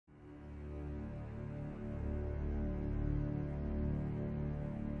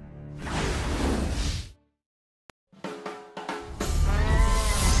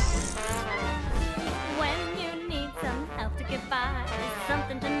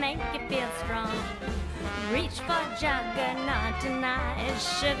Reach for juggernaut tonight,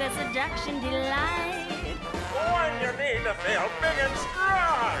 sugar seduction delight. When you need to feel big and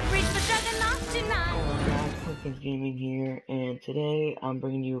strong. Reach for juggernaut tonight. Hello guys, Quickens Gaming here, and today I'm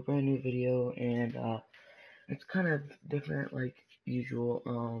bringing you a brand new video, and it's kind of different like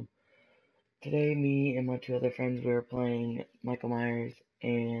usual. Today me and my two other friends, we were playing Michael Myers,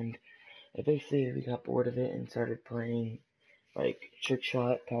 and basically we got bored of it and started playing like trick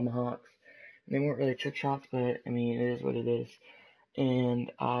shot tomahawks. And they weren't really trick shots, but I mean it is what it is.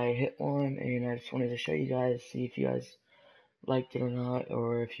 And I hit one, and I just wanted to show you guys, see if you guys liked it or not,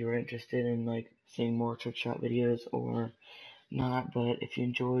 or if you were interested in like seeing more trick shot videos or not. But if you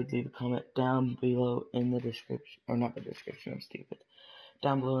enjoyed, leave a comment down below in the description, or not the description, I'm stupid,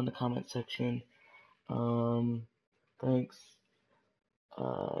 down below in the comment section. Thanks.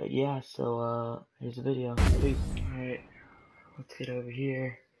 Yeah, so here's the video. Peace. Alright, let's get over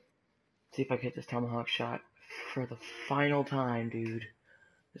here, see if I can hit this tomahawk shot for the final time. Dude,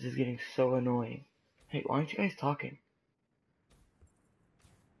 this is getting so annoying. Hey, why aren't you guys talking?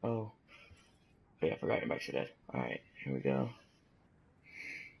 Oh, yeah, I forgot your mics are dead. Alright, here we go.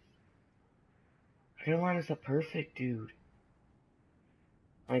 I gotta line this up perfect, dude.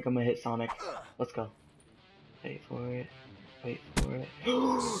 I think I'm gonna hit Sonic. Let's go. Wait for it. Wait for it.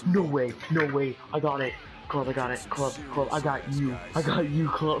 No way, no way. I got it. Club, I got it. Club, I got you. I got you,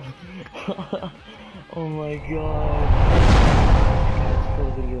 Club. Oh my god. Guys, before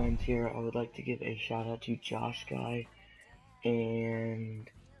the video ends here, I would like to give a shout out to Josh Guy. And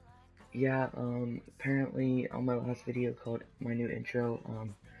yeah, apparently on my last video called my new intro,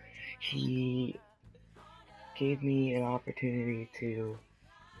 he gave me an opportunity to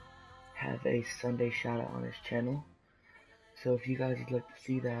have a Sunday shout out on his channel. So if you guys would like to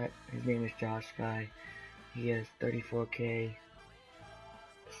see that, his name is Josh Guy. He has 34k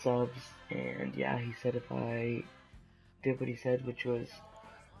subs, and yeah, he said if I did what he said, which was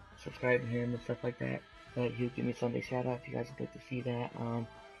subscribe to him and stuff like that, that he would give me Sunday shout out. If you guys would like to see that,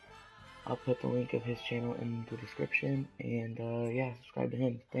 I'll put the link of his channel in the description, and yeah, subscribe to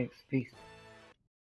him. Thanks, peace.